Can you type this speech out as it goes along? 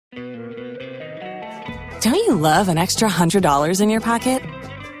Don't you love an extra $100 in your pocket?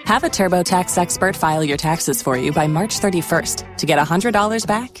 Have a TurboTax expert file your taxes for you by March 31st to get $100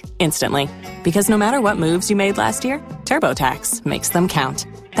 back instantly. Because no matter what moves you made last year, TurboTax makes them count.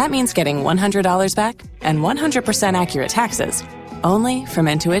 That means getting $100 back and 100% accurate taxes, only from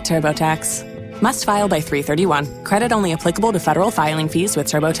Intuit TurboTax. Must file by 3/31. Credit only applicable to federal filing fees with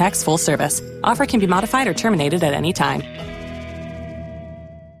TurboTax full service. Offer can be modified or terminated at any time.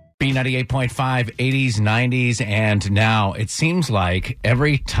 B98.5, 80s, 90s, and now it seems like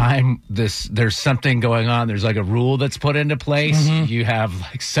every time there's something going on, there's like a rule that's put into place. You have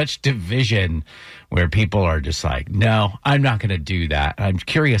like such division where people are just like, no, I'm not going to do that. I'm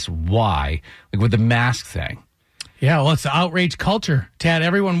curious why, like with the mask thing. Yeah, well, it's the outrage culture, Tad.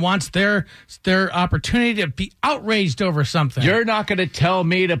 Everyone wants their opportunity to be outraged over something. You're not going to tell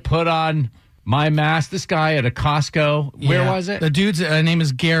me to put on my mask. This guy at a Costco, where was it? The dude's name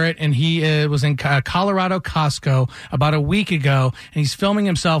is Garrett, and he was in Colorado Costco about a week ago, and he's filming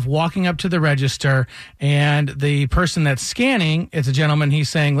himself walking up to the register, and the person that's scanning, it's a gentleman, he's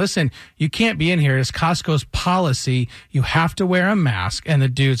saying, listen, you can't be in here. It's Costco's policy. You have to wear a mask. And the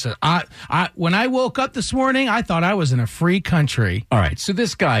dude said, when I woke up this morning, I thought I was in a free country. All right, so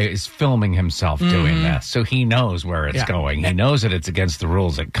this guy is filming himself doing this, so he knows where it's going. He knows that it's against the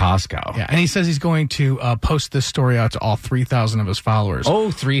rules at Costco. Yeah, and he says he's going to post this story out to all 3,000 of his followers.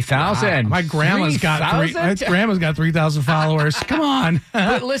 Oh, 3,000. My grandma's 3,000? got 3,000 followers. Come on.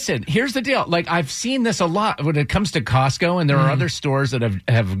 But listen, here's the deal. Like, I've seen this a lot when it comes to Costco, and there are other stores that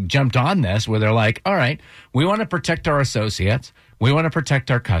have jumped on this where they're like, all right, we want to protect our associates. We want to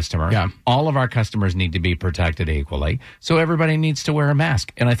protect our customer. Yeah. All of our customers need to be protected equally. So everybody needs to wear a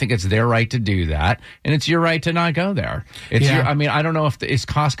mask. And I think it's their right to do that. And it's your right to not go there. It's I don't know if is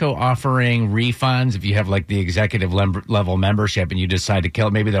Costco offering refunds if you have like the executive level membership and you decide to kill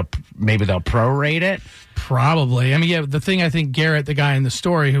it. Maybe they'll prorate it. Probably. I mean, yeah, the thing I think Garrett, the guy in the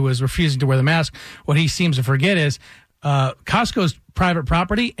story who was refusing to wear the mask, what he seems to forget is Costco's private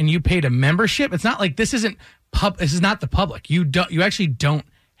property and you paid a membership. It's not like this is not the public. You actually don't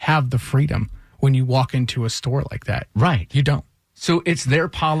have the freedom when you walk into a store like that. Right. You don't. So it's their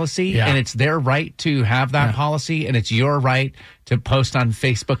policy and it's their right to have that policy, and it's your right to post on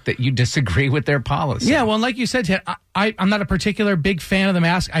Facebook that you disagree with their policy. Yeah, well, like you said, Ted, I'm not a particular big fan of the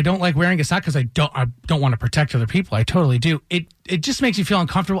mask. I don't like wearing it. It's not because I don't want to protect other people. I totally do. It just makes me feel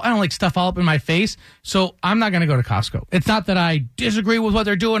uncomfortable. I don't like stuff all up in my face, so I'm not going to go to Costco. It's not that I disagree with what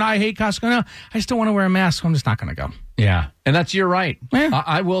they're doing. I hate Costco. No, I just don't want to wear a mask, so I'm just not going to go. Yeah, and that's your right. Yeah.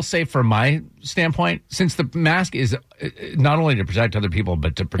 I will say from my standpoint, since the mask is not only to protect other people,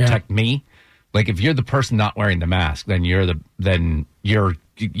 but to protect me. Like if you're the person not wearing the mask, then you're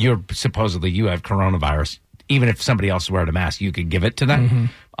supposedly you have coronavirus. Even if somebody else wears a mask, you could give it to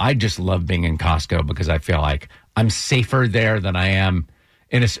them. I just love being in Costco because I feel like I'm safer there than I am.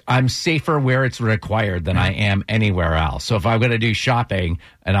 I'm safer where it's required than I am anywhere else. So if I'm going to do shopping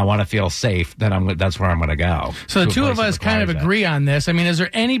and I want to feel safe, then that's where I'm going to go. So the two of us kind of agree on this. I mean, is there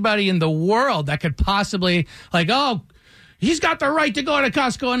anybody in the world that could possibly he's got the right to go to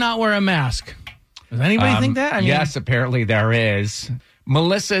Costco and not wear a mask? Does anybody think that? I mean, yes, apparently there is.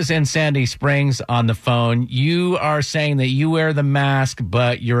 Melissa's in Sandy Springs on the phone. You are saying that you wear the mask,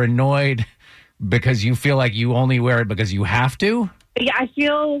 but you're annoyed because you feel like you only wear it because you have to? Yeah, I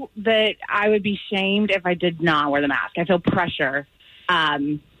feel that I would be shamed if I did not wear the mask. I feel pressure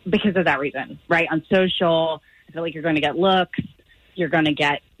because of that reason, right? On social, I feel like you're going to get looks, you're going to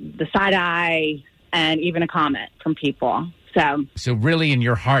get the side eye, and even a comment from people. So really in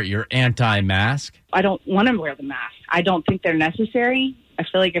your heart, you're anti-mask? I don't want to wear the mask. I don't think they're necessary. I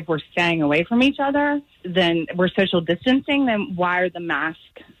feel like if we're staying away from each other, then we're social distancing, then why are the masks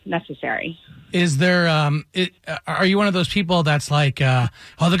necessary? Is there, are you one of those people that's like, the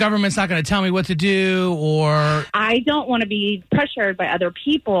government's not going to tell me what to do, or? I don't want to be pressured by other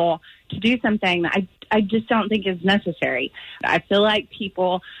people to do something that I just don't think is necessary. I feel like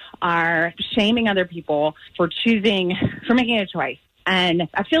people are shaming other people for making a choice. And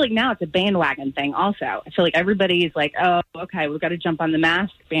I feel like now it's a bandwagon thing also. I feel like everybody's like, oh, okay, we've got to jump on the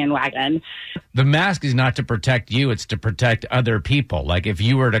mask bandwagon. The mask is not to protect you, it's to protect other people. Like if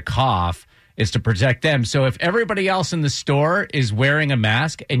you were to cough, it's to protect them. So if everybody else in the store is wearing a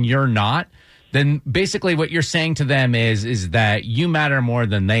mask and you're not, then basically what you're saying to them is that you matter more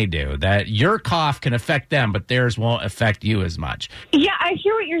than they do, that your cough can affect them, but theirs won't affect you as much. Yeah, I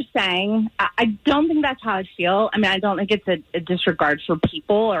hear what you're saying. I don't think that's how I feel. I mean, I don't think it's a disregard for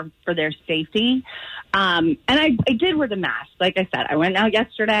people or for their safety. And I did wear the mask. Like I said, I went out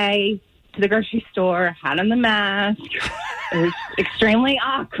yesterday. to the grocery store, had on the mask. It was extremely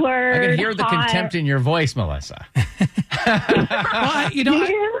awkward. I can hear the hot. contempt in your voice, Melissa. Well,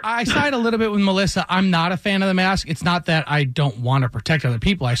 I side a little bit with Melissa. I'm not a fan of the mask. It's not that I don't want to protect other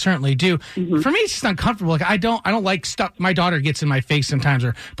people. I certainly do. Mm-hmm. For me, it's just uncomfortable. Like I don't like stuff. My daughter gets in my face sometimes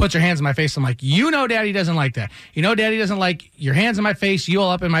or puts her hands in my face. I'm like, Daddy doesn't like that. Daddy doesn't like your hands in my face. You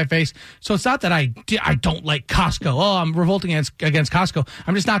all up in my face. So it's not that I don't like Costco. Oh, I'm revolting against Costco.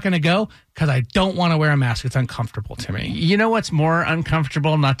 I'm just not going to go because I don't want to wear a mask. It's uncomfortable to me. You know what's more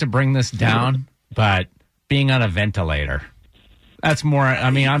uncomfortable? Not to bring this down, but being on a ventilator. That's more,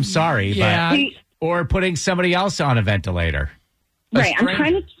 I'm sorry, Yeah. but or putting somebody else on a ventilator. Right. I'm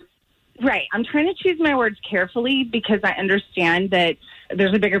trying to choose my words carefully because I understand that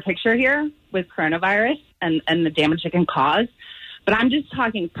there's a bigger picture here with coronavirus and the damage it can cause. But I'm just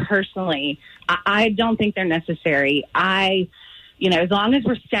talking personally. I don't think they're necessary. As long as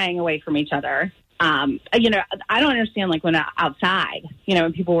we're staying away from each other. I don't understand like when outside,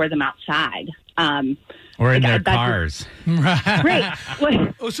 when people wear them outside. Or in their cars. Right.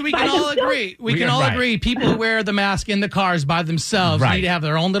 Well, So we can all agree. We can all agree. People who wear the mask in the cars by themselves need to have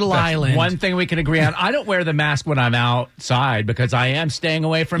their own little island. One thing we can agree on. I don't wear the mask when I'm outside because I am staying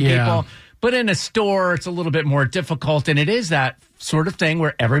away from people. But in a store, it's a little bit more difficult. And it is that sort of thing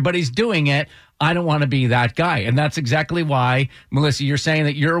where everybody's doing it. I don't want to be that guy. And that's exactly why, Melissa, you're saying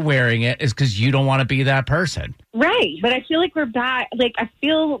that you're wearing it is because you don't want to be that person. Right. But I feel like we're bad. Like, I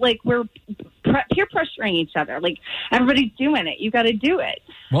feel like we're peer pressuring each other. Like, everybody's doing it. You got to do it.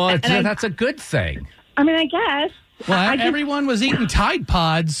 Well, that's a good thing. I guess. Well, everyone was eating Tide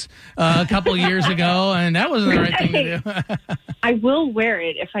Pods a couple of years ago, and that wasn't the right thing to do. I will wear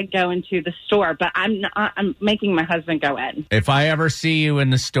it if I go into the store, but I'm making my husband go in. If I ever see you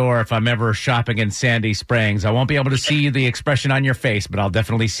in the store, if I'm ever shopping in Sandy Springs, I won't be able to see the expression on your face, but I'll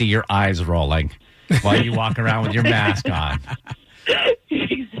definitely see your eyes rolling while you walk around with your mask on.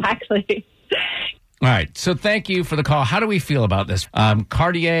 Exactly. All right. So thank you for the call. How do we feel about this?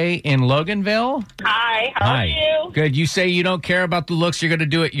 Cartier in Loganville. Hi, how are you? Good. You say you don't care about the looks. You're going to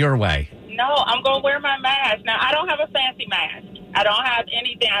do it your way. No, I'm going to wear my mask. Now, I don't have a fancy mask. I don't have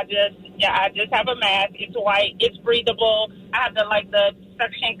anything. I just have a mask. It's white. It's breathable. I have the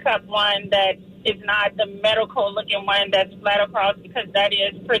suction cup one that is not the medical looking one that's flat across because that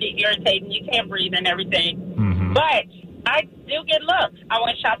is pretty irritating. You can't breathe and everything. Mm-hmm. But I do get looks. I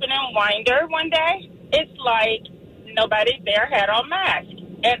went shopping in Winder one day. It's like nobody there had on masks.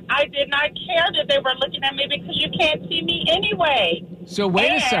 And I did not care that they were looking at me because you can't see me anyway. So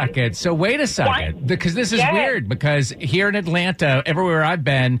wait a second. Because this is weird because here in Atlanta, everywhere I've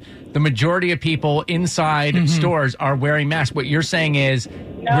been, the majority of people inside stores are wearing masks. What you're saying is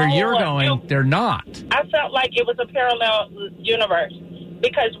where you're going, they're not. I felt like it was a parallel universe.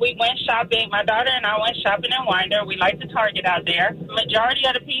 Because we went shopping, my daughter and I went shopping in Winder. We like the Target out there. Majority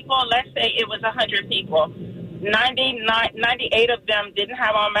of the people, let's say it was 100 people, 98 of them didn't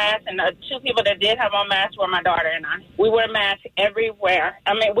have on masks, and the 2 people that did have on masks were my daughter and I. We wear masks everywhere.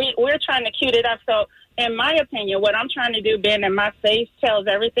 We're trying to cute it up. So, in my opinion, what I'm trying to do, being that my face tells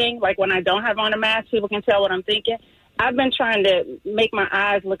everything, like when I don't have on a mask, people can tell what I'm thinking. I've been trying to make my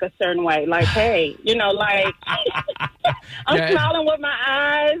eyes look a certain way. Like, hey, I'm smiling with my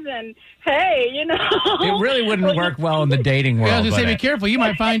eyes and, hey, It really wouldn't work well in the dating world. I was going to say, be careful. You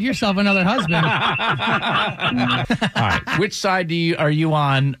might find yourself another husband. All right. Which side are you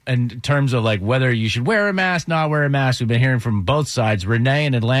on in terms of whether you should wear a mask, not wear a mask? We've been hearing from both sides. Renee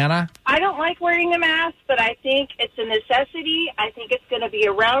in Atlanta? I don't like wearing a mask, but I think it's a necessity. I think it's going to be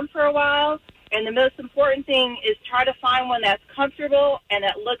around for a while. And the most important thing is try to find one that's comfortable and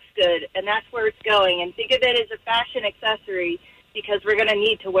that looks good, and that's where it's going. And think of it as a fashion accessory because we're going to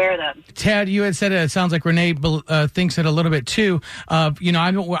need to wear them. Tad, you had said it sounds like Renee thinks it a little bit too. I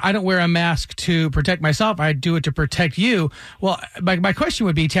don't wear a mask to protect myself. I do it to protect you. Well, my question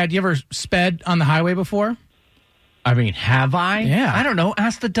would be, Tad, you ever sped on the highway before? Have I? Yeah. I don't know.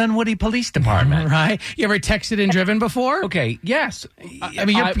 Ask the Dunwoody Police Department. Right. You ever texted and driven before? Okay, yes.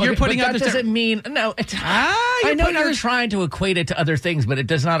 You're putting out that doesn't mean... No, I know you're trying to equate it to other things, but it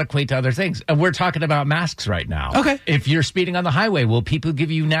does not equate to other things. And we're talking about masks right now. Okay. If you're speeding on the highway, will people give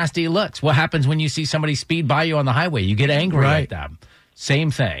you nasty looks? What happens when you see somebody speed by you on the highway? You get angry at them.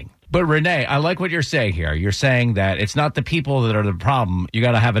 Same thing. But Renee, I like what you're saying here. You're saying that it's not the people that are the problem. You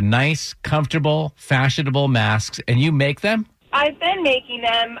got to have a nice, comfortable, fashionable masks, and you make them? I've been making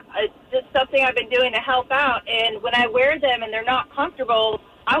them. It's just something I've been doing to help out. And when I wear them and they're not comfortable,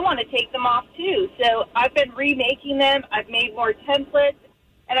 I want to take them off too. So I've been remaking them. I've made more templates.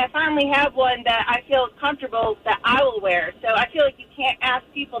 and I finally have one that I feel is comfortable that I will wear. So I feel like you can't ask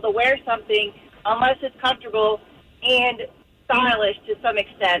people to wear something unless it's comfortable and stylish to some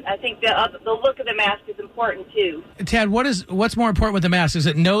extent. I think the look of the mask is important too. Tad, what's more important with the mask? Is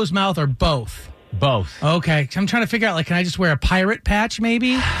it nose, mouth, or both? Both. Okay, I'm trying to figure out, like, can I just wear a pirate patch,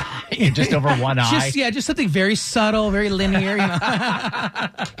 maybe? Just over one eye? Just something very subtle, very linear, you know?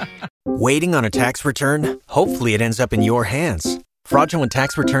 Waiting on a tax return? Hopefully it ends up in your hands. Fraudulent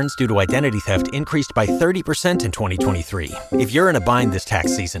tax returns due to identity theft increased by 30% in 2023. If you're in a bind this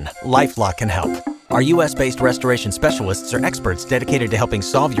tax season, LifeLock can help. Our U.S.-based restoration specialists are experts dedicated to helping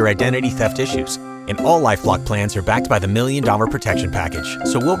solve your identity theft issues. And all LifeLock plans are backed by the $1 Million Protection Package.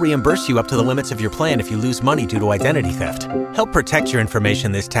 So we'll reimburse you up to the limits of your plan if you lose money due to identity theft. Help protect your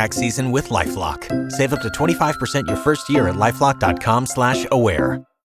information this tax season with LifeLock. Save up to 25% your first year at LifeLock.com/aware.